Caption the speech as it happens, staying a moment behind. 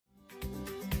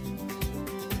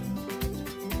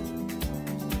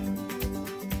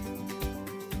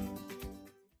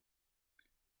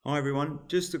Hi everyone,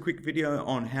 just a quick video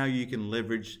on how you can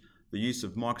leverage the use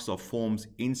of Microsoft Forms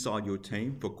inside your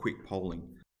team for quick polling.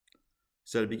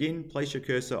 So to begin, place your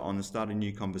cursor on the start a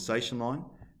new conversation line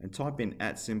and type in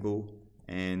 @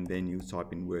 and then you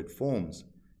type in word forms,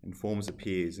 and forms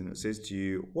appears and it says to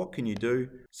you, what can you do?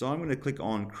 So I'm going to click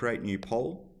on create new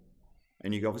poll,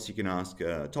 and you obviously can ask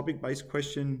a topic-based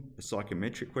question, a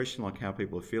psychometric question like how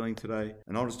people are feeling today,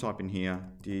 and I'll just type in here,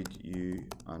 did you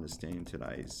understand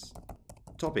today's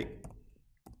topic?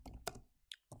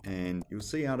 And you'll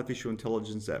see artificial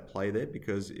intelligence at play there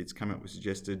because it's come up with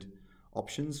suggested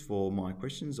options for my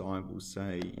questions. I will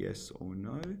say yes or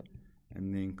no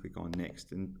and then click on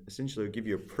next, and essentially it'll give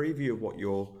you a preview of what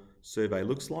your survey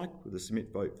looks like with a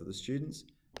submit vote for the students,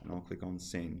 and I'll click on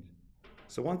send.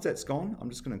 So once that's gone, I'm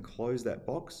just going to close that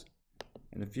box,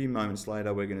 and a few moments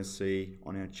later we're going to see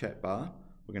on our chat bar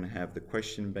we're going to have the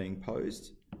question being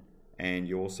posed, and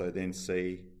you also then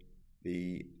see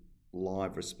the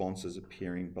live responses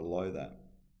appearing below that.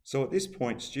 So at this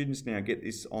point, students now get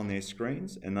this on their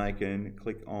screens and they can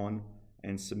click on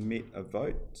and submit a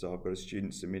vote. So I've got a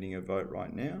student submitting a vote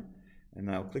right now, and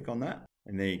they'll click on that,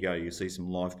 and there you go, you'll see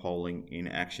some live polling in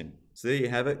action. So there you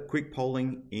have it, quick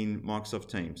polling in Microsoft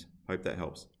Teams. Hope that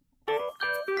helps.